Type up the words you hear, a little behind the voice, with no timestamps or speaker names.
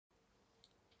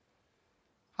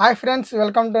Hi friends,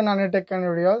 welcome to Nani tech and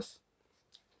videos.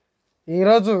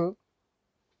 ఈరోజు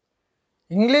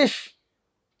English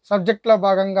సబ్జెక్ట్లో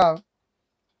భాగంగా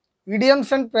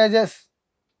ఇడియమ్స్ అండ్ ఫ్రేజెస్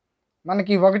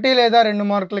మనకి 1 లేదా 2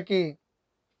 మార్కులకి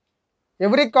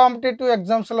ఎవ్రీ కాంపిటేటివ్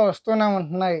ఎగ్జామ్స్లో వస్తూనే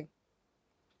ఉంటున్నాయి.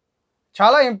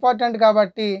 చాలా ఇంపార్టెంట్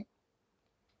కాబట్టి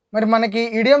మరి మనకి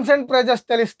ఇడియమ్స్ అండ్ ఫ్రేజెస్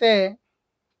తెలిస్తే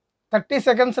 30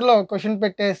 సెకండ్స్లో క్వశ్చన్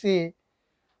పెట్టేసి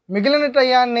మిగిలిన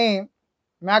టయాన్ని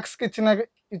మ్యాథ్స్కి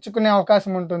ఇచ్చుకునే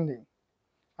అవకాశం ఉంటుంది.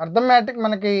 అర్థమెటిక్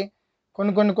మనకి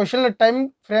కొన్ని క్వశ్చన్లు టైం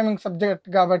ఫ్రేమింగ్ సబ్జెక్ట్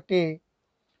కాబట్టి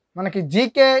మనకి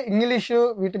జీకే, ఇంగ్లీషు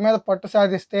వీటి మీద పట్టు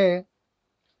సాధిస్తే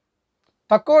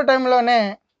తక్కువ టైంలోనే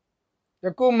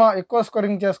ఎక్కువ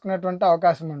స్కోరింగ్ చేసుకునేటువంటి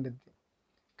అవకాశం ఉంటుంది.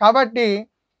 కాబట్టి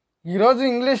ఈరోజు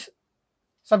ఇంగ్లీష్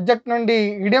సబ్జెక్ట్ నుండి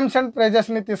ఇడియమ్స్ అండ్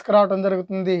ఫ్రేజెస్ని తీసుకురావడం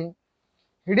జరుగుతుంది.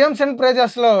 ఇడియమ్స్ అండ్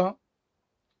ఫ్రేజెస్లో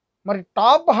మరి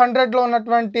టాప్ 100లో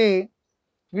ఉన్నటువంటి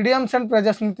ఇడియమ్స్ అండ్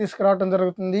ఫ్రేజెస్ని తీసుకురావడం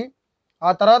జరుగుతుంది. ఆ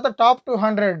తర్వాత టాప్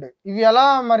 200. ఇవి ఎలా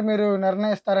మరి మీరు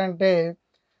నిర్ణయిస్తారంటే,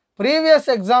 ప్రీవియస్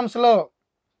ఎగ్జామ్స్లో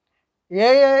ఏ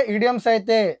ఇడియమ్స్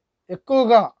అయితే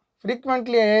ఎక్కువగా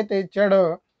ఫ్రీక్వెంట్లీ ఏదైతే ఇచ్చాడో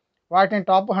వాటిని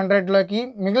టాప్ 100లోకి,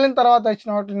 మిగిలిన తర్వాత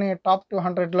ఇచ్చిన వాటిని టాప్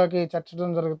 200లోకి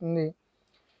చేర్చడం జరుగుతుంది.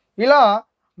 ఇలా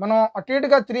మనం అటు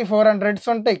ఇటుగా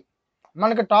 300-400 ఉంటాయి.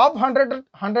 మనకి టాప్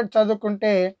 100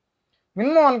 చదువుకుంటే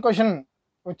మినిమం 1 క్వశ్చన్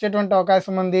వచ్చేటువంటి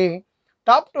అవకాశం ఉంది.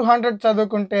 టాప్ 200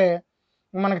 చదువుకుంటే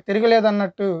మనకు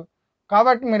తిరగలేదన్నట్టు.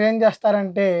 కాబట్టి మీరు ఏం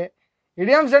చేస్తారంటే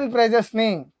ఇడియమ్స్ అండ్ ఫ్రేజెస్ని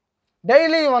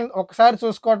డైలీ ఒకసారి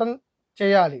చూసుకోవటం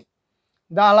చేయాలి.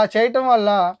 అలా చేయటం వల్ల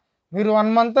మీరు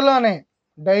 1 మంత్లోనే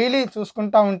డైలీ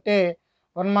చూసుకుంటూ ఉంటే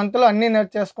 1 మంత్లో అన్నీ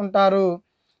నేర్చేసుకుంటారు.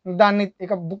 దాన్ని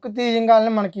ఇక బుక్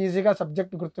తీయగానే మనకి ఈజీగా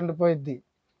సబ్జెక్ట్ గుర్తుండిపోయిద్ది.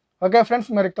 ఓకే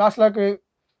ఫ్రెండ్స్, మరి క్లాస్లోకి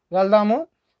వెళ్దాము.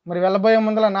 మరి వెళ్ళబోయే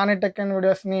ముందర నాని టెక్ అండ్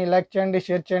వీడియోస్ని లైక్ చేయండి,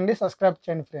 షేర్ చేయండి, సబ్స్క్రైబ్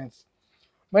చేయండి ఫ్రెండ్స్.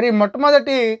 మరి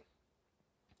మొట్టమొదటి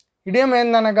idiom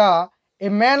ఏందనగా A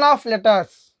man of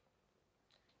letters.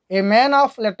 A man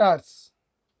of letters.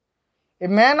 A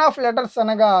man of letters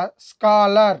అనగా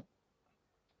స్కాలర్.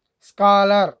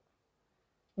 స్కాలర్.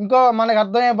 ఇంకో మనకు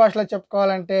అర్థమయ్యే భాషలో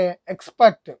చెప్పుకోవాలంటే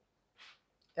ఎక్స్పర్ట్.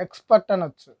 ఎక్స్పర్ట్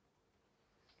అనొచ్చు.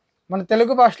 మన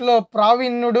తెలుగు భాషలో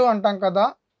ప్రావీణ్యుడు అంటాం కదా,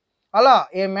 అలా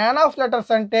ఏ మ్యాన్ ఆఫ్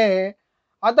లెటర్స్ అంటే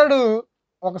అతడు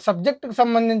ఒక సబ్జెక్టుకు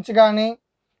సంబంధించి కానీ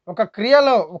ఒక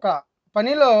క్రియలో, ఒక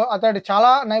పనిలో అతడు చాలా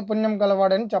నైపుణ్యం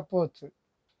గలవాడని చెప్పవచ్చు.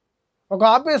 ఒక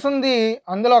ఆఫీస్ ఉంది,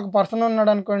 అందులో ఒక పర్సన్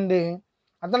ఉన్నాడు అనుకోండి,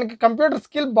 అతనికి computer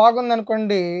skill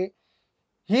బాగుందనుకోండి,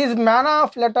 he's man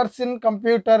of letters in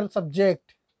computer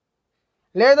subject.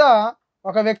 లేదా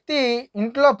ఒక వ్యక్తి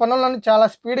ఇంట్లో పనులను చాలా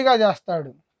స్పీడ్గా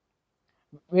చేస్తాడు,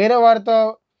 వేరే వారితో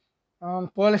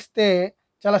పోలిస్తే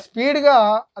చాలా స్పీడ్గా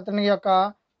అతని యొక్క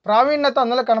ప్రావీణ్యత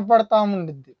అందులో కనపడతా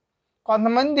ఉండిద్ది.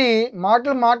 కొంతమంది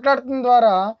మాట్లాడటం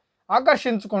ద్వారా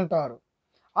ఆకర్షించుకుంటారు.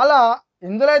 అలా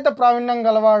ఎందులో అయితే ప్రావీణ్యం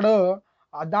గలవాడో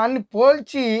దాన్ని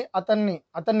పోల్చి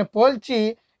అతన్ని పోల్చి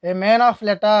ఏ man of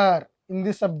letter in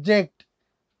the subject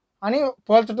అని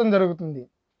పోల్చడం జరుగుతుంది.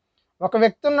 ఒక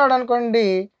వ్యక్తి ఉన్నాడు అనుకోండి,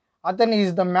 అతను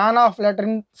is the man of letter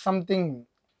in something,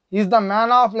 is the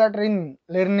man of letter in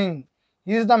learning,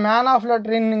 is the man of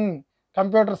letter in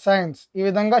computer science. ఈ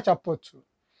విధంగా చెప్పొచ్చు.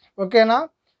 ఓకేనా?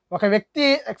 ఒక వ్యక్తి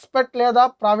ఎక్స్పర్ట్ లేదా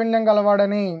ప్రావీణ్యం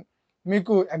గలవాడని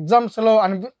మీకు ఎగ్జామ్స్లో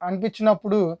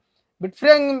అనిపించినప్పుడు బిట్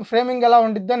ఫ్రేమింగ్ ఎలా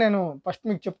ఉండిద్దో నేను ఫస్ట్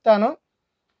మీకు చెప్తాను.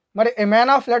 మరి ఏ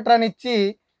మ్యాన్ ఆఫ్ లెటర్ అని ఇచ్చి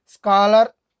స్కాలర్,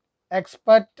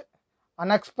 ఎక్స్పర్ట్,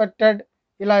 అన్ఎక్స్పెక్టెడ్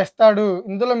ఇలా ఇస్తాడు.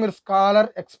 ఇందులో మీరు స్కాలర్,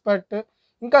 ఎక్స్పర్ట్,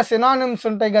 ఇంకా సినానిమ్స్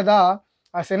ఉంటాయి కదా,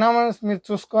 ఆ సినానిమ్స్ మీరు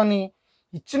చూసుకొని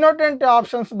ఇచ్చినటువంటి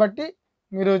ఆప్షన్స్ బట్టి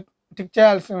మీరు టిక్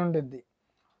చేయాల్సి ఉంటుంది.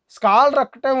 స్కాలర్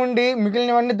ఒక్కటే ఉండి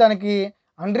మిగిలినవన్నీ దానికి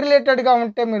అన్రిలేటెడ్గా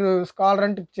ఉంటే మీరు స్కాలర్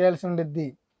అని టిక్ చేయాల్సి ఉంటుంది.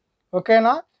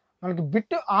 ఓకేనా? మనకి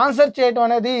బిట్ ఆన్సర్ చేయటం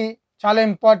అనేది చాలా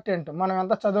ఇంపార్టెంట్. మనం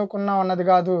ఎంత చదువుకున్నాం అన్నది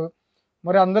కాదు,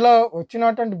 మరి అందులో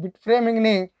వచ్చినటువంటి బిట్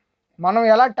ఫ్రేమింగ్ని మనం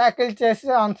ఎలా ట్యాకిల్ చేసి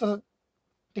ఆన్సర్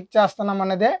టిక్ చేస్తున్నాం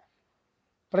అన్నదే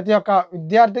ప్రతి ఒక్క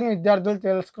విద్యార్థులు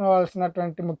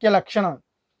తెలుసుకోవాల్సినటువంటి ముఖ్య లక్షణం.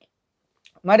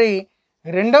 మరి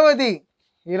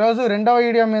ఈరోజు రెండవ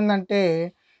ఇడియం ఏంటంటే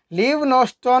leave no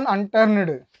stone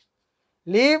unturned.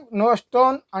 Leave no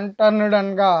stone unturned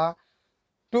అనగా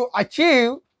టు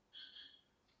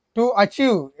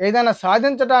అచీవ్ ఏదైనా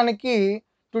సాధించడానికి,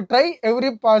 to try every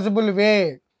possible way.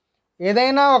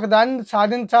 ఏదైనా ఒక దాన్ని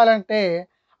సాధించాలంటే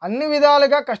అన్ని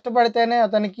విధాలుగా కష్టపడితేనే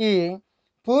అతనికి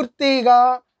పూర్తిగా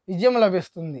విజయం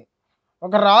లభిస్తుంది.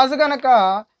 ఒక రాజు గనక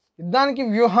యుద్ధానికి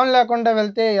వ్యూహం లేకుండా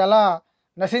వెళ్తే ఎలా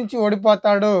నశించి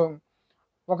ఓడిపోతాడో,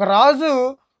 ఒక రాజు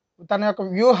తన యొక్క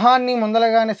వ్యూహాన్ని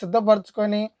ముందలగానే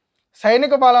సిద్ధపరచుకొని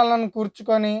సైనిక బలాలను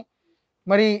కూర్చుకొని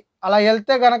మరి అలా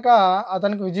వెళ్తే గనక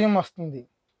అతనికి విజయం వస్తుంది.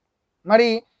 మరి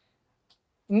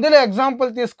ఇందులో ఎగ్జాంపుల్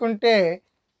తీసుకుంటే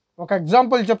ఒక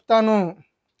ఎగ్జాంపుల్ చెప్తాను.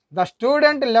 The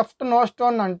student left no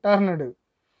stone unturned.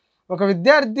 ఒక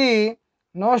విద్యార్థి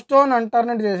నో స్టోన్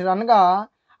అన్టర్న్డ్ చేశాడు, అనగా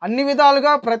అన్ని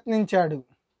విధాలుగా ప్రయత్నించాడు.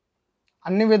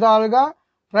 అన్ని విధాలుగా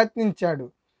ప్రయత్నించాడు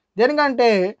దేనికంటే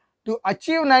to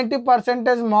achieve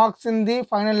 90% marks in the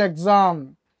final exam.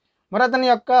 మరి అతని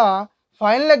యొక్క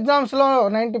ఫైనల్ ఎగ్జామ్స్లో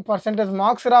 90%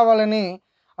 మార్క్స్ రావాలని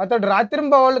అతడు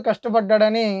రాత్రింబవళ్ళు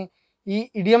కష్టపడ్డాడని ఈ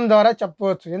ఇడియం ద్వారా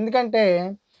చెప్పవచ్చు. ఎందుకంటే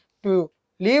to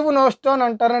leave no stone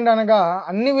unturned అనగా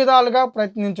అన్ని విధాలుగా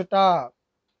ప్రయత్నించుట,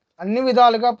 అన్ని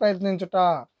విధాలుగా ప్రయత్నించుట.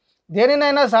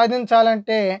 దేనినైనా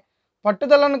సాధించాలంటే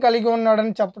పట్టుదలను కలిగి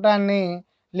ఉన్నాడని చెప్పడాన్ని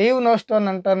లీవ్ నో స్టోన్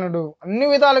అన్టర్న్డ్, అన్ని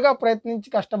విధాలుగా ప్రయత్నించి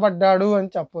కష్టపడ్డాడు అని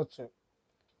చెప్పవచ్చు.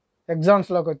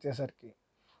 ఎగ్జామ్స్లోకి వచ్చేసరికి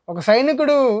ఒక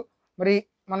సైనికుడు మరి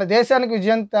మన దేశానికి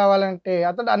విజయం తేవాలంటే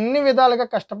అతడు అన్ని విధాలుగా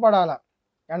కష్టపడాలి.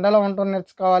 ఎండలో ఉండటం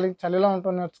నేర్చుకోవాలి, చలిలో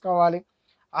ఉండటం నేర్చుకోవాలి,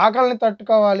 ఆకలిని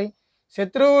తట్టుకోవాలి,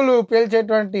 శత్రువులు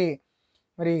పేల్చేటువంటి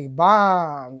మరి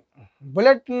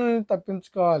బుల్లెట్ని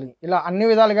తప్పించుకోవాలి. ఇలా అన్ని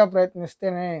విధాలుగా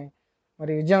ప్రయత్నిస్తేనే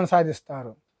మరి విజయం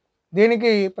సాధిస్తారు.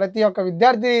 దీనికి ప్రతి ఒక్క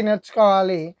విద్యార్థి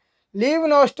నేర్చుకోవాలి. లీవ్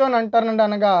నో స్టోన్ అన్టర్న్డ్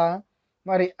అనగా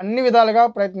మరి అన్ని విధాలుగా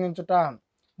ప్రయత్నించుట.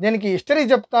 దీనికి హిస్టరీ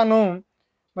చెప్తాను.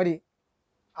 మరి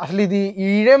అసలు ఈ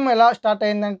ఇడియం ఎలా స్టార్ట్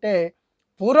అయిందంటే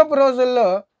పూర్వపు రోజుల్లో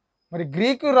మరి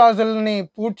గ్రీకు రాజులని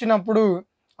పూడ్చినప్పుడు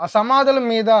ఆ సమాధుల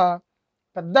మీద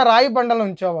పెద్ద రాయి బండలు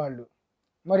ఉంచేవాళ్ళు.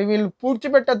 మరి వీళ్ళు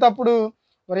పూడ్చిపెట్టేటప్పుడు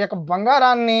వారి యొక్క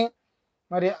బంగారాన్ని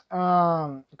మరి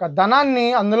ఒక ధనాన్ని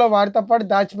అందులో వారితో పాటు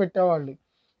దాచిపెట్టేవాళ్ళు.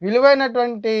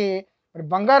 విలువైనటువంటి మరి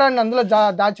బంగారాన్ని అందులో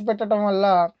దాచిపెట్టడం వల్ల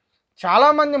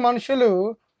చాలామంది మనుషులు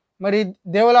మరి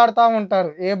దేవులాడుతూ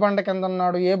ఉంటారు. ఏ బండ కింద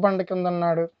ఉన్నాడు, ఏ బండ కింద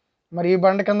ఉన్నాడు, మరి ఈ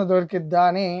బండ కింద దొరికిద్దా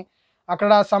అని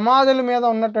అక్కడ సమాధుల మీద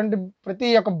ఉన్నటువంటి ప్రతి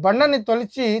ఒక్క బండని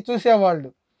తొలిచి చూసేవాళ్ళు.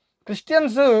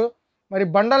 క్రిస్టియన్స్ మరి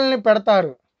బండల్ని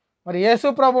పెడతారు. మరి యేసు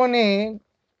ప్రభువుని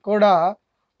కూడా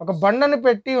ఒక బండను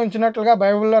పెట్టి ఉంచినట్లుగా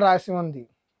బైబిల్లో రాసి ఉంది.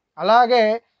 అలాగే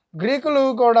గ్రీకులు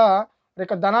కూడా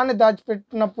ఇక ధనాన్ని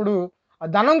దాచిపెట్టినప్పుడు ఆ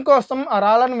ధనం కోసం ఆ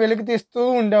రాళ్ళను వెలికి తీస్తూ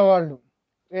ఉండేవాళ్ళు,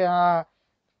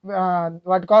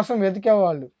 వాటి కోసం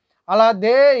వెతికేవాళ్ళు. అలా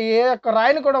ఏ ఒక్క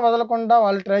రాయిని కూడా వదలకుండా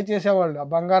వాళ్ళు ట్రై చేసేవాళ్ళు ఆ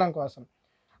బంగారం కోసం.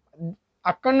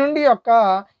 అక్కడి నుండి యొక్క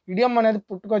ఇడియం అనేది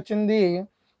పుట్టుకొచ్చింది.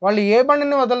 వాళ్ళు ఏ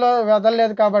బండిని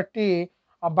వదలలేదు కాబట్టి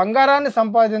ఆ బంగారాన్ని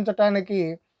సంపాదించటానికి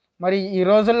మరి ఈ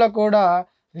రోజుల్లో కూడా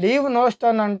లీవ్ నో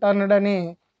స్టోన్ అన్టర్న్డ్ అని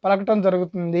పలకటం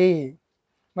జరుగుతుంది.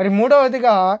 మరి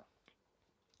మూడవదిగా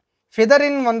feather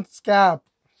in one's cap.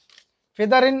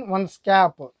 Feather in one's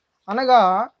cap అనగా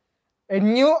ఏ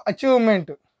న్యూ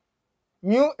అచీవ్మెంట్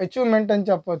అని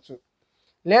చెప్పవచ్చు,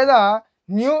 లేదా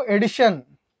న్యూ ఎడిషన్,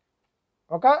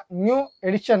 ఒక న్యూ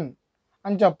ఎడిషన్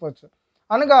అని చెప్పవచ్చు.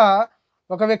 అనగా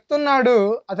ఒక వ్యక్తి ఉన్నాడు,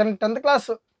 అతను 10th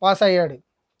క్లాస్ పాస్ అయ్యాడు,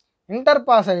 ఇంటర్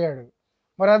పాస్ అయ్యాడు.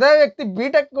 మరి అదే వ్యక్తి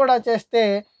బీటెక్ కూడా చేస్తే,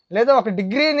 లేదా ఒక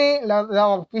డిగ్రీని లేదా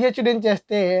ఒక పిహెచ్డీని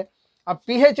చేస్తే ఆ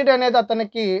పిహెచ్డీ అనేది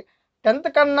అతనికి 10th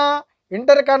కన్నా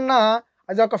ఇంటర్ కన్నా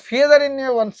అది ఒక ఫెదర్ ఇన్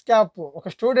వన్స్ క్యాప్. ఒక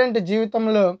స్టూడెంట్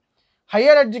జీవితంలో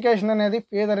హయ్యర్ ఎడ్యుకేషన్ అనేది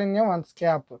ఫెదర్ ఇన్ వన్స్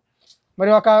క్యాప్.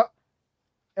 మరి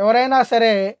ఎవరైనా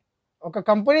సరే ఒక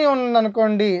కంపెనీ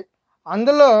ఉందనుకోండి,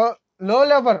 అందులో లో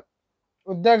లెవెల్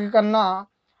ఉద్యోగి కన్నా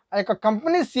ఆ యొక్క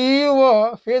company CEO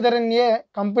feather in a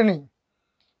company,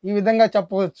 ఈ విధంగా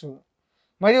చెప్పవచ్చు.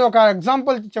 మరి ఒక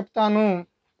ఎగ్జాంపుల్ చెప్తాను,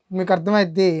 మీకు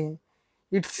అర్థమైద్ది.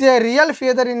 It's a real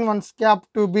feather in one's cap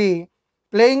to be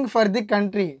playing for the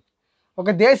country. ఒక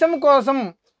దేశం కోసం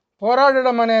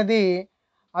పోరాడడం అనేది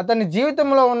అతని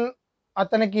జీవితంలో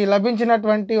అతనికి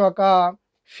లభించినటువంటి ఒక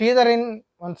ఫెదర్ ఇన్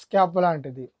వన్స్ క్యాప్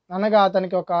లాంటిది. అనగా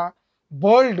అతనికి ఒక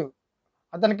బోల్డ్,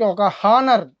 అతనికి ఒక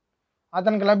హానర్,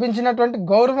 అతనికి లభించినటువంటి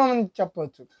గౌరవం అని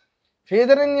చెప్పవచ్చు.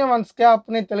 ఫెదర్ ఇన్ వన్స్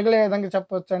క్యాప్ని తెలుగులో ఏ విధంగా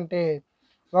చెప్పవచ్చు అంటే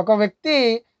ఒక వ్యక్తి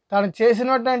తాను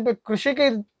చేసినటువంటి కృషికి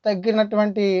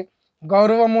తగ్గినటువంటి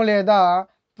గౌరవము లేదా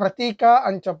ప్రతీక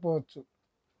అని చెప్పవచ్చు.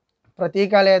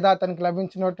 ప్రతీక లేదా అతనికి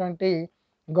లభించినటువంటి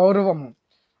గౌరవము.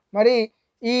 మరి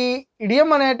ఈ ఇడియం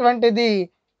అనేటువంటిది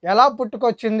ఎలా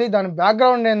పుట్టుకొచ్చింది, దాని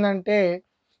బ్యాక్గ్రౌండ్ ఏంటంటే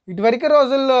ఇటువరకు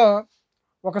రోజుల్లో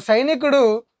ఒక సైనికుడు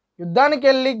యుద్ధానికి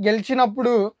వెళ్ళి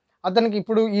గెలిచినప్పుడు అతనికి,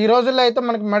 ఇప్పుడు ఈ రోజుల్లో అయితే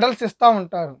మనకి మెడల్స్ ఇస్తూ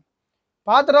ఉంటారు,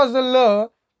 పాత రోజుల్లో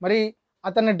మరి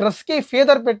అతని డ్రెస్కి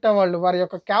ఫీదర్ పెట్టేవాళ్ళు, వారి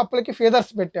యొక్క క్యాప్లకి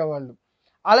ఫీదర్స్ పెట్టేవాళ్ళు.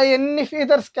 అలా ఎన్ని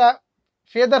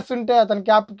ఫీదర్స్ ఉంటే అతని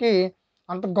క్యాప్కి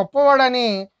అంత గొప్పవాడని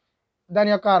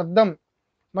దాని యొక్క అర్థం.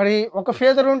 మరి ఒక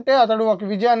ఫీదర్ ఉంటే అతడు ఒక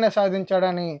విజయాన్ని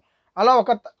సాధించాడని. అలా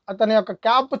అతని యొక్క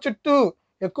క్యాప్ చుట్టూ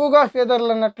ఎక్కువగా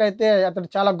ఫీదర్లు ఉన్నట్లయితే అతడు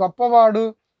చాలా గొప్పవాడు,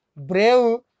 బ్రేవ్,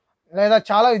 లేదా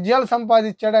చాలా విజయాలు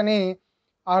సంపాదించాడని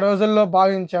ఆ రోజుల్లో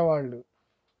భావించేవాళ్ళు.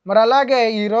 మరి అలాగే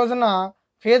ఈ రోజున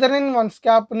ఫెదర్ ఇన్ వన్స్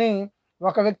క్యాప్ని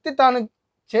ఒక వ్యక్తి తాను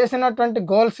చేసినటువంటి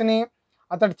గోల్స్ని,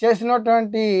 అతడు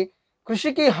చేసినటువంటి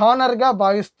కృషికి హానర్గా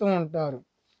భావిస్తూ ఉంటారు.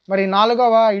 మరి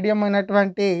 4వ ఇడియం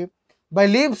అయినటువంటి by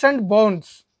leaps and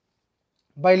bounds.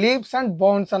 By leaps and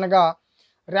bounds అనగా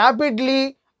rapidly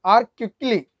are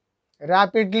quickly.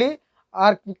 Rapidly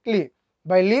are quickly.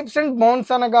 By leaps and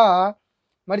bounds అనగా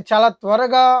మరి చాలా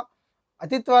త్వరగా,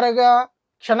 అతి త్వరగా,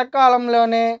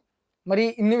 క్షణకాలంలోనే, మరి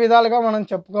ఇన్ని విధాలుగా మనం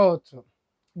చెప్పుకోవచ్చు.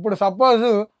 ఇప్పుడు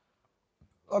సపోజు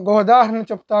ఒక ఉదాహరణ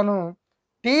చెప్తాను.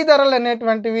 టీ ధరలు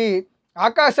అనేటువంటివి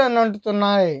ఆకాశాన్ని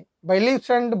అంటుతున్నాయి. బై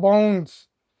లీప్స్ అండ్ బౌండ్స్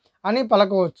అని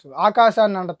పలకవచ్చు.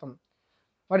 ఆకాశాన్ని అంటతం.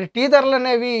 మరి టీ ధరలు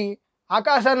అనేవి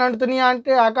ఆకాశాన్ని అంటుతున్నాయా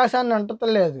అంటే ఆకాశాన్ని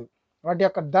అంటలేదు. వాటి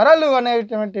యొక్క ధరలు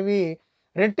అనేటువంటివి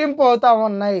రెట్టింపు అవుతా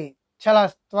ఉన్నాయి. చాలా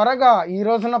త్వరగా ఈ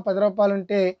రోజున 10 రూపాయలు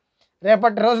ఉంటే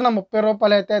రేపటి రోజున 30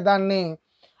 రూపాయలు అయితే దాన్ని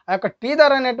ఆ యొక్క టీ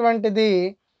ధర అనేటువంటిది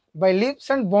బై లీప్స్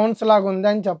అండ్ బౌండ్స్ లాగా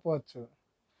ఉందని చెప్పవచ్చు.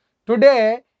 Today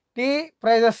tea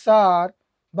prices are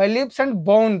by leaps and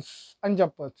bounds అని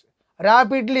చెప్పవచ్చు.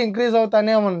 ర్యాపిడ్లీ ఇంక్రీజ్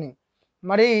అవుతానే ఉన్నాయి.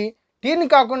 మరి టీని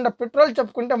కాకుండా పెట్రోల్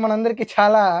చెప్పుకుంటే మనందరికీ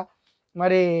చాలా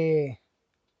మరి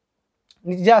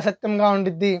నిజాసత్యంగా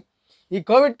ఉండిద్ది. ఈ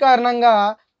కోవిడ్ కారణంగా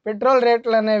పెట్రోల్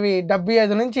రేట్లు అనేవి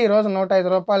 75 నుంచి ఈరోజు 105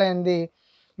 రూపాయలు అయింది.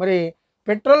 మరి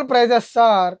petrol prices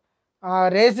are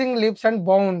raising leaps and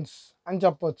bounds అని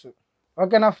చెప్పొచ్చు.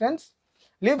 ఓకేనా ఫ్రెండ్స్?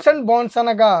 లీప్స్ అండ్ బౌండ్స్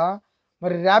అనగా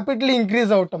మరి ర్యాపిడ్లీ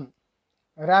ఇంక్రీజ్ అవటం.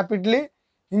 ర్యాపిడ్లీ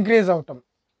ఇంక్రీజ్ అవటం.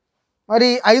 మరి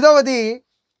 5వది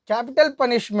capital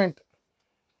punishment.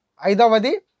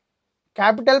 5వది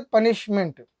capital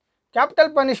punishment. Capital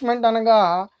punishment అనగా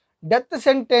డెత్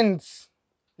సెంటెన్స్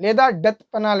లేదా డెత్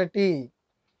పెనాల్టీ.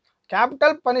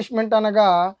 క్యాపిటల్ పనిష్మెంట్ అనగా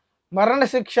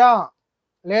మరణశిక్ష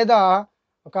లేదా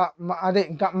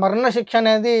ఇంకా మరణశిక్ష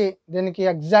అనేది దీనికి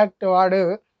ఎగ్జాక్ట్ వర్డ్.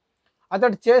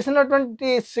 అతడు చేసినటువంటి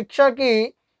శిక్షకి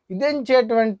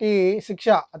విధించేటువంటి శిక్ష,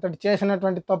 అతడు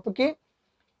చేసినటువంటి తప్పుకి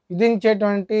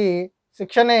విధించేటువంటి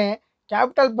శిక్షనే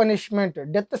capital punishment,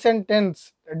 death sentence,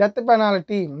 death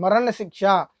penalty, మరణశిక్ష,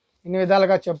 ఇన్ని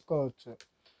విధాలుగా చెప్పుకోవచ్చు.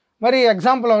 మరి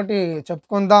ఎగ్జాంపుల్ ఒకటి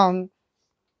చెప్పుకుందాం.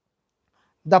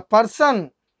 The person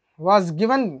was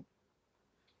given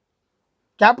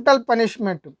capital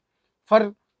punishment for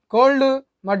cold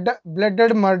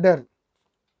blooded murder.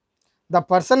 The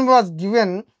person was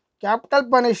given capital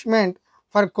punishment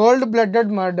for cold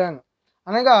blooded murder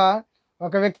అనగా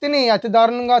ఒక వ్యక్తిని అతి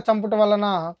దారుణంగా చంపటం వలన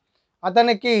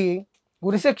అతనికి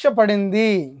ఉరిశిక్ష పడింది.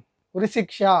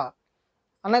 ఉరిశిక్ష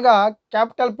అనగా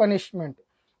క్యాపిటల్ పనిష్మెంట్.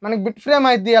 మనకి బిట్ ఫ్రేమ్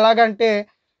అయింది. ఎలాగంటే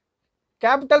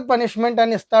క్యాపిటల్ పనిష్మెంట్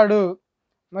అని ఇస్తాడు.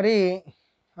 మరి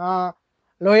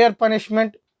lower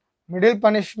punishment, middle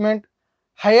punishment,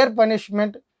 higher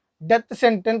punishment, death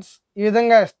sentence ఈ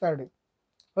విధంగా ఇస్తాడు.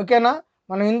 ఓకేనా?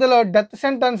 మనం ఇందులో డెత్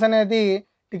సెంటెన్స్ అనేది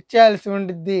టిక్ చేయాల్సి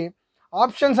ఉండిద్ది.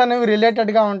 ఆప్షన్స్ అనేవి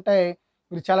రిలేటెడ్గా ఉంటాయి.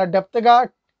 మీరు చాలా డెప్త్గా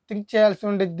థింక్ చేయాల్సి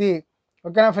ఉండిద్ది.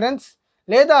 ఓకేనా ఫ్రెండ్స్?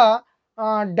 లేదా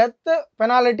డెత్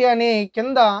పెనాల్టీ అని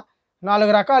కింద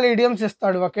 4 రకాల ఇడియమ్స్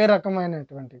ఇస్తాడు ఒకే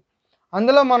రకమైనటువంటి.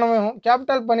 అందులో మనము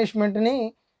క్యాపిటల్ పనిష్మెంట్ని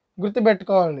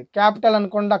గుర్తుపెట్టుకోవాలి. క్యాపిటల్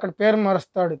అనుకుండా అక్కడ పేరు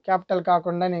మారుస్తాడు. క్యాపిటల్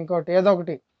కాకుండా ఇంకోటి ఏదో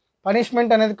ఒకటి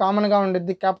పనిష్మెంట్ అనేది కామన్గా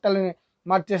ఉండిద్ది. క్యాపిటల్ని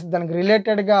మార్చేసి దానికి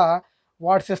రిలేటెడ్గా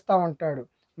వర్డ్స్ ఇస్తూ ఉంటాడు.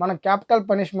 మనం క్యాపిటల్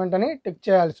పనిష్మెంట్ అని టిక్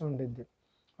చేయాల్సి ఉండిద్ది.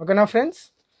 ఓకేనా ఫ్రెండ్స్?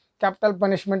 క్యాపిటల్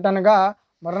పనిష్మెంట్ అనగా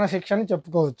మరణశిక్ష అని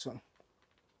చెప్పుకోవచ్చు.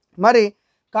 మరి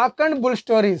కాక్ అండ్ బుల్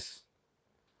స్టోరీస్.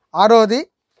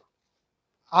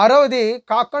 ఆరవది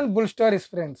cock and bull stories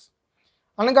friends.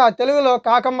 అనగా తెలుగులో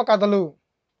కాకమ్మ కథలు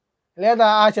లేదా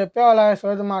ఆ చెప్పేవాళ్ళ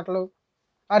సోది మాటలు.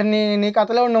 అరే నీ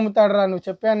కథలో నమ్ముతాడురా, నువ్వు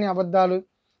చెప్పే అన్ని అబద్ధాలు,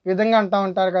 ఈ విధంగా అంటూ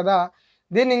ఉంటారు కదా.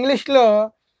 దీన్ని ఇంగ్లీష్లో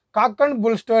కాక్ అండ్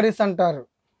బుల్ స్టోరీస్ అంటారు.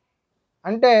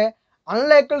 అంటే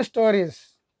అన్లైక్డ్ స్టోరీస్.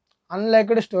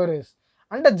 అన్లైక్డ్ స్టోరీస్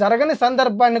అంటే జరగని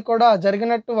సందర్భాన్ని కూడా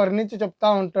జరిగినట్టు వర్ణించి చెప్తూ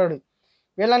ఉంటాడు.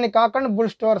 వీళ్ళని కాక్ అండ్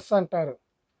బుల్ స్టోరీస్ అంటారు.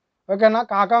 ఓకేనా?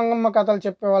 కాకమ్మ కథలు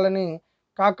చెప్పే వాళ్ళని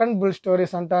కాక్ అండ్ బుల్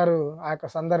స్టోరీస్ అంటారు ఆ యొక్క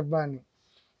సందర్భాన్ని.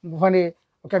 మరి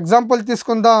ఒక ఎగ్జాంపుల్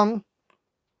తీసుకుందాం.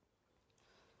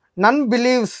 నన్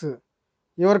believes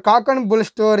your cock and bull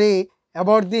story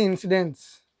about the incidents.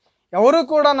 ఎవరు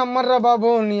కూడా నమ్మర్రా బాబు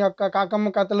నీ యొక్క కాకమ్మ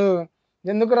కథలు,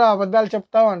 ఎందుకురా అబద్ధాలు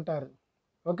చెప్తావు అంటారు.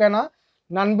 ఓకేనా?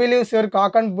 నన్ believes your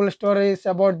cock and bull stories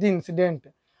about the incident.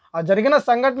 ఆ జరిగిన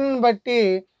సంఘటనను బట్టి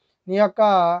నీ యొక్క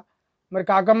మరి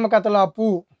కాకమ్మ కథలు అప్పు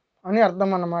అని అర్థం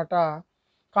అన్నమాట.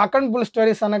 కాక్ అండ్ బుల్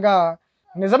స్టోరీస్ అనగా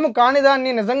నిజము కాని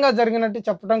దాన్ని నిజంగా జరిగినట్టు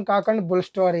చెప్పడం కాక్ అండ్ బుల్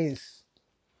స్టోరీస్.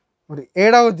 మరి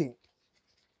ఏడవది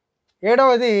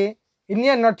in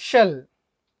a nutshell.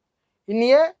 In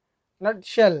a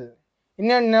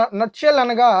nutshell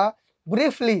అనగా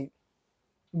బ్రీఫ్లీ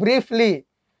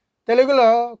తెలుగులో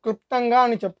క్లుప్తంగా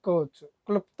అని చెప్పుకోవచ్చు.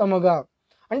 క్లుప్తముగా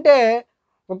అంటే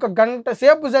ఒక గంట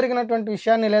సేపు జరిగినటువంటి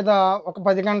విషయాన్ని లేదా ఒక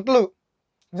 10 గంటలు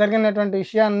జరిగినటువంటి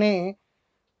విషయాన్ని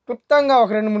క్లుప్తంగా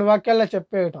ఒక 2-3 వాక్యాల్లో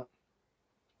చెప్పేయటం.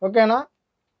 ఓకేనా?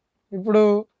 ఇప్పుడు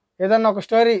ఏదన్నా ఒక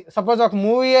స్టోరీ, సపోజ్ ఒక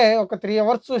మూవీయే ఒక 3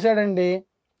 అవర్స్ చూసాడండి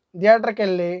థియేటర్కి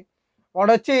వెళ్ళి,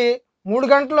 వాడొచ్చి 3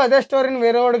 గంటలు అదే స్టోరీని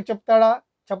వేరే వాడికి చెప్తాడా?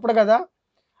 చెప్పడు కదా.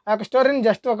 ఆ యొక్క స్టోరీని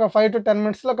జస్ట్ ఒక 5 to 10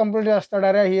 మినిట్స్లో కంప్లీట్ చేస్తాడు.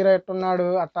 అరే హీరో ఎట్టున్నాడు,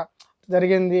 అట్లా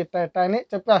జరిగింది, ఇట్లా ఇట్లా అని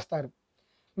చెప్పేస్తారు.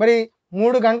 మరి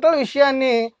 3 గంటల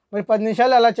విషయాన్ని మరి 10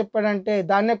 నిమిషాలు ఎలా చెప్పాడంటే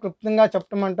దాన్నే క్లుప్తంగా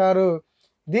చెప్పమంటారు.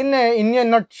 దీన్నే ఇన్ ఏ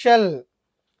నట్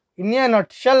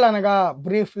షెల్ అనగా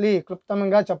బ్రీఫ్లీ,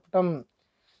 క్లుప్తంగా చెప్పటం.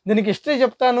 దీనికి హిస్టరీ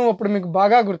చెప్తాను, అప్పుడు మీకు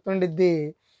బాగా గుర్తుండిద్ది.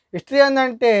 హిస్టరీ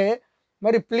ఏంటంటే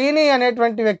మరి ప్లీనీ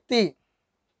అనేటువంటి వ్యక్తి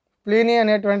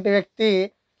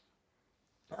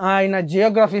ఆయన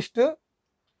జియోగ్రఫిస్ట్.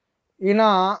 ఈయన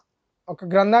ఒక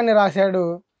గ్రంథాన్ని రాశాడు.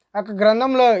 ఆ యొక్క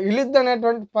గ్రంథంలో ఇలిద్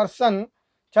అనేటువంటి పర్సన్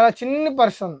చాలా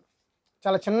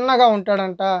చిన్నగా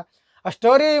ఉంటాడంట. ఆ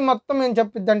స్టోరీ మొత్తం ఏం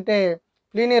చెప్పిద్దంటే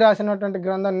ప్లీనీ రాసినటువంటి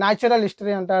గ్రంథం న్యాచురల్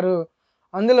హిస్టరీ అంటారు.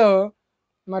 అందులో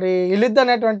మరి ఇలిద్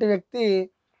అనేటువంటి వ్యక్తి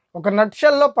ఒక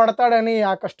నట్షెల్లో పడతాడని ఆ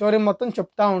యొక్క స్టోరీ మొత్తం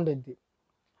చెప్తూ ఉండిద్ది.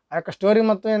 ఆ యొక్క స్టోరీ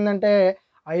మొత్తం ఏంటంటే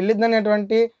ఆ ఇలిద్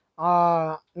అనేటువంటి ఆ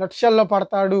నట్షెల్లో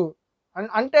పడతాడు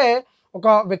అంటే ఒక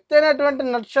వ్యక్తి అనేటువంటి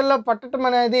నట్షెల్లో పట్టడం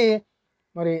అనేది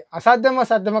మరి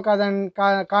సాధ్యమో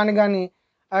కానీ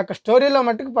ఆ యొక్క స్టోరీలో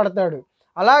మట్టుకు పడతాడు.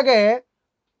 అలాగే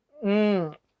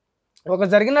ఒక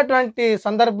జరిగినటువంటి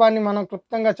సందర్భాన్ని మనం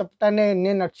క్లుప్తంగా చెప్పటాన్ని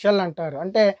నేను నట్షెల్ అంటారు.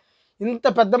 అంటే ఇంత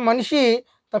పెద్ద మనిషి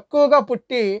తక్కువగా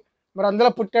పుట్టి మరి అందులో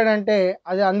పుట్టాడంటే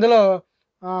అది అందులో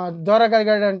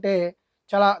దూరగలిగాడంటే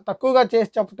చాలా తక్కువగా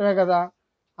చేసి చెప్పటమే కదా.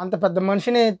 అంత పెద్ద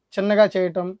మనిషిని చిన్నగా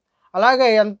చేయటం, అలాగే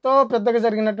ఎంతో పెద్దగా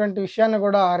జరిగినటువంటి విషయాన్ని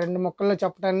కూడా 2 ముక్కల్లో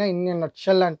చెప్పడాన్ని ఇన్ ఏ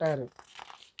నట్షెల్ అంటారు.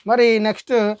 మరి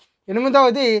నెక్స్ట్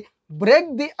 8వది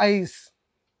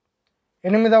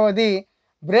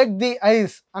బ్రేక్ ది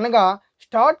ఐస్ అనగా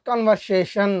స్టార్ట్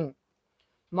కన్వర్సేషన్,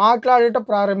 మాట్లాడుట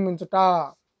ప్రారంభించుట.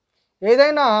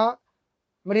 ఏదైనా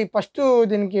మరి ఫస్ట్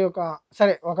దీనికి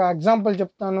ఒక ఎగ్జాంపుల్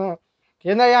చెప్తాను.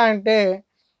 ఏందయ్యా అంటే,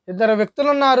 2 వ్యక్తులు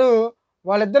ఉన్నారు,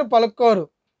 వాళ్ళిద్దరు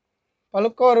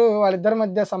పలుక్కోరు, వాళ్ళిద్దరి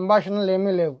మధ్య సంభాషణలు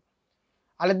ఏమీ లేవు.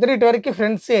 వాళ్ళిద్దరు ఇటువరకు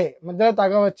ఫ్రెండ్సే, మధ్యలో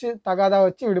తగాదా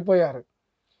వచ్చి విడిపోయారు.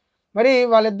 మరి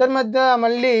వాళ్ళిద్దరి మధ్య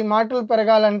మళ్ళీ మాటలు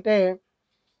పెరగాలంటే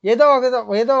ఏదో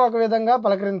ఒక విధంగా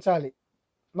పలకరించాలి.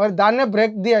 మరి దాన్నే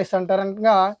బ్రేక్ ది ఐస్ అంటారు.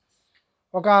 అనగా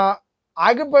ఒక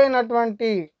ఆగిపోయినటువంటి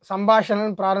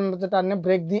సంభాషణను ప్రారంభించడాన్ని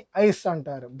బ్రేక్ ది ఐస్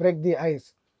అంటారు.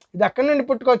 ఇది ఎక్కడి నుండి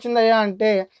పుట్టుకొచ్చిందయ్యా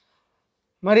అంటే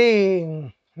మరి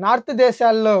నార్త్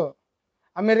దేశాల్లో,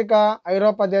 అమెరికా,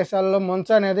 ఐరోపా దేశాల్లో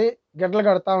మంచు అనేది గడ్డలు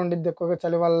కడతా ఉండిద్ది ఎక్కువగా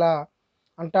చలి వల్ల.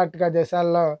 అంటార్టికా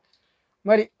దేశాల్లో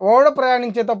మరి ఓడ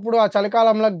ప్రయాణించేటప్పుడు ఆ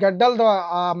చలికాలంలో గడ్డల ద్వారా,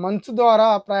 ఆ మంచు ద్వారా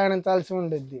ప్రయాణించాల్సి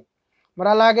ఉండిద్ది. మరి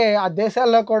అలాగే ఆ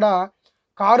దేశాల్లో కూడా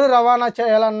కారు రవాణా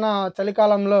చేయాలన్న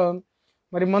చలికాలంలో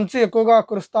మరి మంచు ఎక్కువగా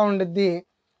కురుస్తూ ఉండిద్ది.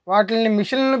 వాటిని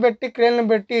మిషన్లను పెట్టి, క్రేన్లను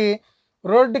పెట్టి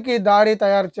రోడ్డుకి దారి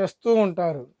తయారు చేస్తూ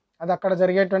ఉంటారు. అది అక్కడ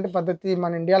జరిగేటువంటి పద్ధతి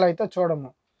మన ఇండియాలో అయితే చూడము.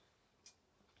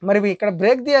 మరి ఇక్కడ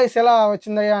బ్రేక్ ది ఐస్ ఎలా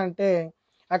వచ్చిందయ్యా అంటే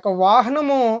ఆ యొక్క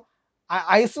వాహనము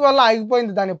ఐస్ వల్ల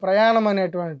ఆగిపోయింది, దాని ప్రయాణం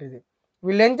అనేటువంటిది.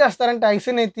 వీళ్ళు ఏం చేస్తారంటే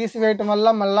ఐస్ని తీసివేయటం వల్ల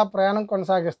మళ్ళీ ప్రయాణం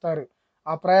కొనసాగిస్తారు,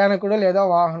 ఆ ప్రయాణికుడు లేదా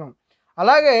వాహనం.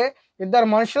 అలాగే 2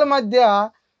 మనుషుల మధ్య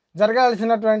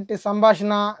జరగాల్సినటువంటి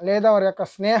సంభాషణ లేదా వారి యొక్క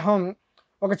స్నేహం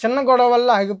ఒక చిన్న గొడవ వల్ల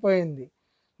ఆగిపోయింది.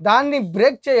 దాన్ని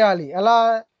బ్రేక్ చేయాలి. ఎలా?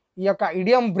 ఈ యొక్క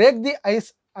ఇడియం బ్రేక్ ది ఐస్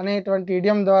అనేటువంటి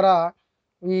ఇడియం ద్వారా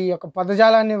ఈ యొక్క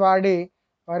పదజాలాన్ని వాడి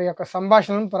వారి యొక్క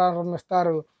సంభాషణను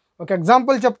ప్రారంభిస్తారు. ఒక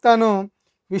ఎగ్జాంపుల్ చెప్తాను.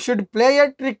 We should play a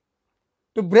trick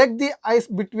to break the ice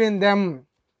between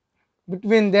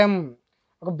them.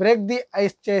 ఒక బ్రేక్ ది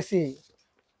ఐస్ చేసి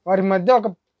వారి మధ్య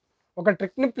ఒక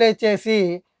ట్రిక్ని ప్లే చేసి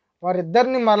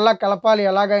వారిద్దరిని మరలా కలపాలి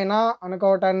ఎలాగైనా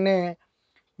అనుకోవటాన్ని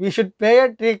we should play a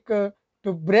trick to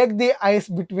break the ice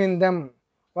between them.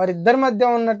 వారిద్దరి మధ్య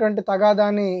ఉన్నటువంటి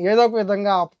తగాదాన్ని ఏదో ఒక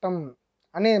విధంగా ఆపటం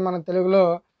అని మన తెలుగులో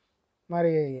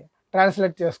మరి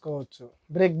ట్రాన్స్లేట్ చేసుకోవచ్చు.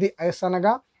 బ్రేక్ ది ఐస్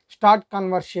అనగా స్టార్ట్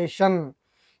కన్వర్సేషన్.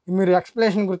 మీరు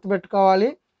ఎక్స్ప్లెనేషన్ గుర్తుపెట్టుకోవాలి,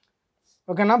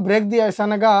 ఓకేనా? బ్రేక్ ది ఐస్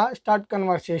అనగా start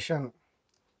conversation.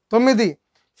 9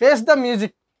 face the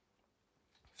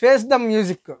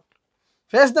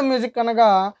music అనగా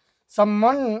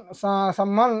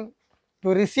someone to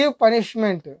receive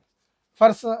punishment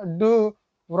for do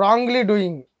wrongly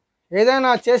doing.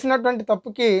 ఏదైనా చేసినటువంటి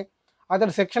తప్పుకి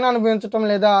అతడు శిక్షణ అనుభవించటం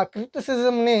లేదా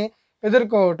క్రిటిసిజంని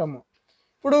ఎదుర్కోవటము.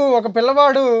 ఇప్పుడు ఒక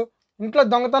పిల్లవాడు ఇంట్లో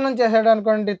దొంగతనం చేసాడు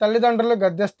అనుకోండి, తల్లిదండ్రులు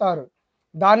గద్దిస్తారు,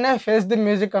 దాన్నే ఫేస్ ది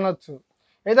మ్యూజిక్ అనొచ్చు.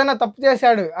 ఏదైనా తప్పు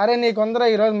చేశాడు, అరే నీకు కొందరు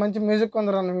ఈరోజు మంచి మ్యూజిక్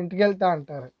కొందరు నువ్వు ఇంటికి వెళ్తా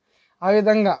అంటారు. ఆ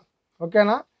విధంగా,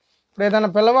 ఓకేనా? ఇప్పుడు ఏదైనా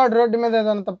పిల్లవాడు రోడ్డు మీద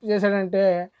ఏదైనా తప్పు చేశాడంటే,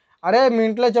 అరే మీ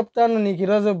ఇంట్లో చెప్తాను నీకు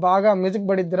ఈరోజు బాగా మ్యూజిక్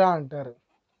పడిద్దిరా అంటారు.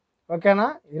 ఓకేనా?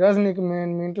 ఈరోజు నీకు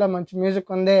మీ ఇంట్లో మంచి మ్యూజిక్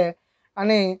ఉందే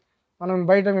అని మనం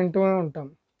బయట వింటూ ఉంటాం.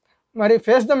 మరి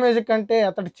ఫేస్ ద మ్యూజిక్ అంటే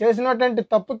అతడు చేసినటువంటి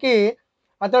తప్పుకి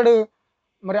అతడు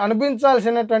మరి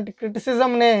అనుభవించాల్సినటువంటి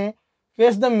క్రిటిసిజంనే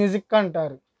ఫేస్ ద మ్యూజిక్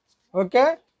అంటారు. ఓకే,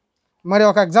 మరి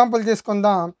ఒక ఎగ్జాంపుల్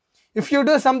తీసుకుందాం. If you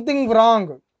do something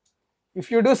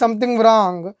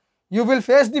wrong you will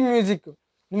face the music.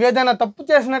 నువ్వేదైనా తప్పు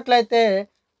చేసినట్లయితే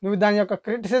నువ్వు దాని యొక్క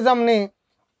క్రిటిసిజంని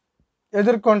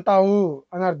ఎదుర్కొంటావు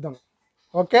అని అర్థం.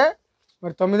 ఓకే,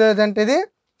 మరి 9వ అంటే ఇది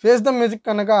ఫేస్ ద మ్యూజిక్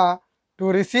అనగా to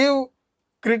receive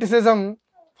criticism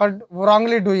for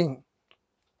wrongly doing.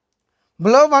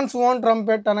 Blow once own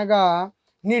trumpet అనగా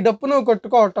నీ డప్పు నువ్వు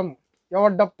కొట్టుకోవటం,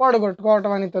 ఎవరి డప్పాడు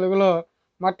కొట్టుకోవటం అని తెలుగులో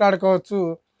మాట్లాడుకోవచ్చు.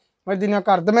 మరి దీని యొక్క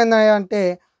అర్థమైందా అంటే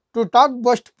to talk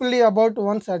boastfully about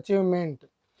once achievement.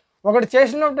 ఒకటి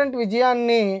చేసినటువంటి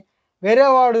విజయాన్ని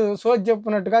వేరేవాడు సోది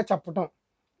చెప్పినట్టుగా చెప్పటం.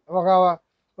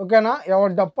 ఓకేనా?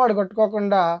 ఎవరి డప్పాడు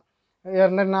కొట్టుకోకుండా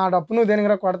నా డప్పు నువ్వు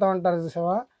దేనికిరా కొడతా ఉంటారు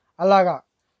చూసావా, అలాగా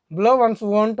blow once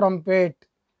own trumpet.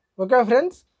 Okay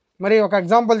friends, మరి ఒక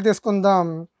ఎగ్జాంపుల్ తీసుకుందాం.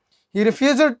 He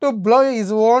refused to blow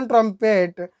his own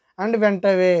trumpet and went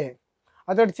away.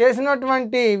 అతడు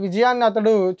చేసినటువంటి విజయాన్ని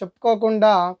అతడు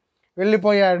చెప్పుకోకుండా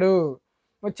వెళ్ళిపోయాడు.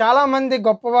 చాలామంది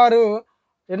గొప్పవారు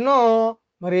ఎన్నో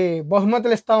మరి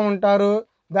బహుమతులు ఇస్తూ ఉంటారు,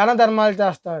 దాన ధర్మాలు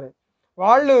చేస్తారు.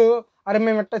 వాళ్ళు అరే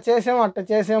మేము ఇట్ట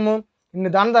చేసాము ఇన్ని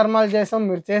దాన ధర్మాలు చేసాం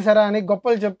మీరు చేశారా అని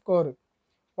గొప్పలు చెప్పుకోరు,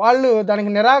 వాళ్ళు దానికి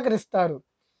నిరాకరిస్తారు.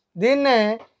 దీన్నే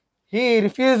he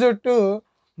refused to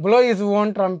blow his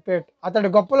own trumpet. అతడి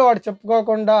గొప్పలు వాడు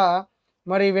చెప్పుకోకుండా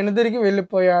మరి వెనుదిరిగి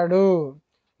వెళ్ళిపోయాడు.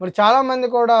 మరి చాలామంది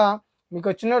కూడా మీకు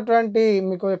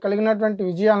కలిగినటువంటి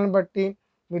విజయాలను బట్టి,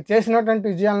 మీరు చేసినటువంటి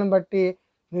విజయాలను బట్టి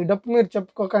మీ డప్పు మీరు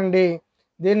చెప్పుకోకండి,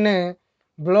 దీన్నే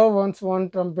బ్లో వన్స్ ఓన్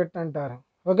ట్రంపెట్ అంటారు.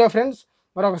 ఓకే ఫ్రెండ్స్,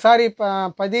 మరి ఒకసారి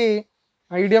 10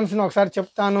 ఐడియమ్స్ని ఒకసారి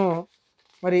చెప్తాను.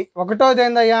 మరి 1వది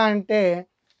ఏందయ్యా అంటే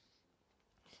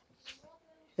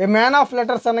ఏ మ్యాన్ ఆఫ్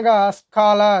లెటర్స్ అనగా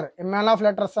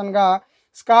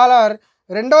scholar.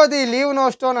 2వది leave no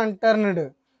stone unturned.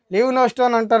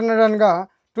 అనగా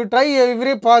to try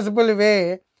every possible way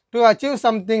to achieve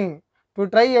something.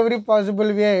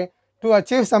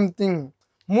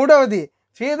 3వది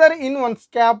feather in one's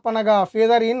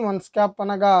cap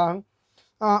అనగా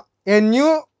a new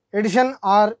edition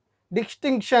are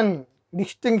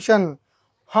distinction,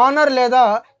 honour లేదా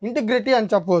ఇంటిగ్రిటీ అని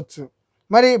చెప్పవచ్చు.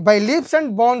 మరి బై లీప్స్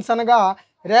అండ్ బౌండ్స్ అనగా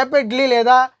rapidly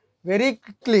లేదా very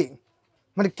quickly.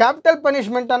 మరి capital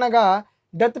punishment అనగా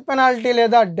డెత్ పెనాల్టీ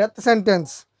లేదా death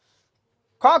sentence.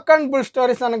 Cock and bull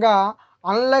stories అనగా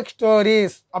unlike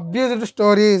stories, abused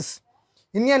stories.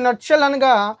 In a nutshell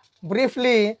అనగా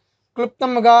బ్రీఫ్లీ,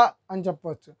 క్లుప్తంగా అని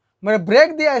చెప్పవచ్చు. మరి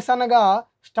బ్రేక్ ది ఐస్ అనగా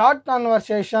స్టార్ట్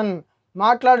కాన్వర్సేషన్,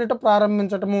 మాట్లాడటం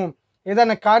ప్రారంభించటము.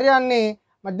 ఏదైనా కార్యాన్ని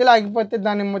మధ్యలో ఆగిపోతే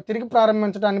దాన్ని తిరిగి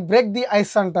ప్రారంభించడాన్ని బ్రేక్ ది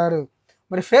ఐస్ అంటారు.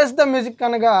 మరి ఫేస్ ద మ్యూజిక్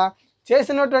అనగా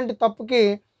చేసినటువంటి తప్పుకి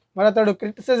మరి అతడు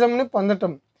క్రిటిసిజంని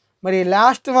పొందటం. మరి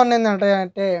లాస్ట్ వన్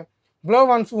ఏంటంటే బ్లో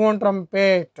వన్స్ ఓన్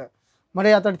ట్రంపెట్. మరి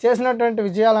అతడు చేసినటువంటి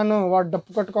విజయాలను వాడు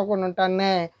డప్పు కొట్టుకోకుండా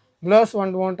ఉంటానే బ్లోస్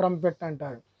వన్ ఓన్ ట్రంపెట్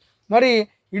అంటారు. మరి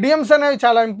ఇడియమ్స్ అనేవి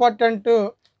చాలా ఇంపార్టెంట్,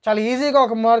 చాలా ఈజీగా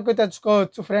 1 మార్కు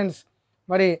తెచ్చుకోవచ్చు ఫ్రెండ్స్.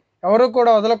 మరి ఎవరు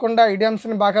కూడా వదలకుండా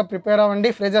ఇడియమ్స్ని బాగా ప్రిపేర్ అవ్వండి,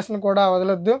 ఫ్రేజెస్ని కూడా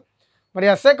వదలొద్దు. మరి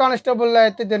ఎస్ఐ కానిస్టేబుల్లో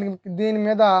అయితే దీని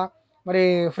మీద మరి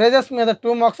ఫ్రేజెస్ మీద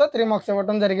 2 మార్క్స్ 3 మార్క్స్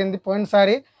ఇవ్వడం జరిగింది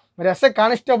పోయినసారి. మరి ఎస్ఐ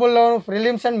కానిస్టేబుల్లో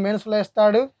ప్రిలిమ్స్ అండ్ మెయిన్స్లో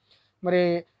ఇస్తాడు. మరి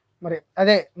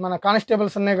అదే మన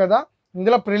కానిస్టేబుల్స్ ఉన్నాయి కదా,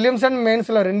 ఇందులో ప్రిలిమ్స్ అండ్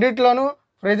మెయిన్స్లో రెండిట్లోనూ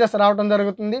ఫ్రేజెస్ రావడం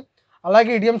జరుగుతుంది,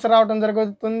 అలాగే ఇడియమ్స్ రావడం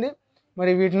జరుగుతుంది.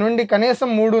 మరి వీటి నుండి కనీసం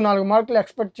 3-4 మార్కులు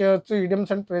ఎక్స్పెక్ట్ చేయవచ్చు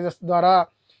ఇడియమ్స్ అండ్ ఫ్రేజెస్ ద్వారా.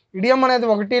 ఇడియం అనేది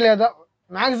 1 లేదా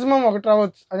మ్యాక్సిమం 1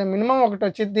 రావచ్చు, అదే మినిమం 1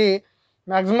 వచ్చింది,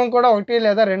 మ్యాక్సిమం కూడా 1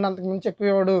 లేదా 2, అంతకు మించి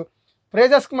ఎక్కువ ఇవ్వడు.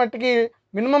 ఫ్రేజెస్కి మట్టికి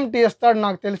మినిమం 2 ఇస్తాడు,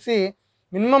 నాకు తెలిసి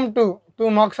మినిమం 2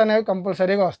 మార్క్స్ అనేవి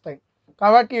కంపల్సరీగా వస్తాయి.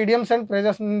 కాబట్టి ఇడియమ్స్ అండ్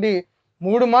ఫ్రేజెస్ నుండి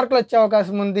 3 మార్కులు వచ్చే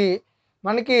అవకాశం ఉంది.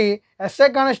 మనకి ఎస్ఐ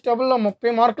కానిస్టేబుల్లో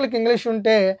 30 మార్కులకి ఇంగ్లీష్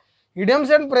ఉంటే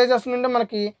ఇడియమ్స్ అండ్ ఫ్రేజెస్ నుండి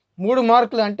మనకి 3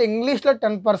 మార్కులు అంటే ఇంగ్లీష్లో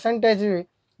 10%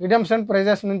 ఇడియమ్స్ అండ్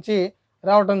ఫ్రేజెస్ నుంచి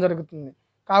రావడం జరుగుతుంది.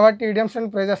 కాబట్టి ఇడియమ్స్ అండ్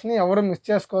ఫ్రేజెస్ని ఎవరు మిస్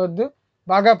చేసుకోవద్దు,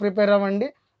 బాగా ప్రిపేర్ అవ్వండి,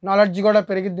 నాలెడ్జ్ కూడా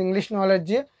పెరిగిద్ది, ఇంగ్లీష్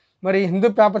నాలెడ్జ్. మరి హిందూ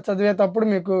పేపర్ చదివేటప్పుడు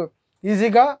మీకు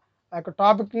ఈజీగా ఆ యొక్క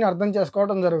టాపిక్ని అర్థం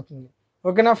చేసుకోవడం జరుగుతుంది.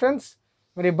 ఓకేనా ఫ్రెండ్స్,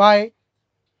 మరి బాయ్.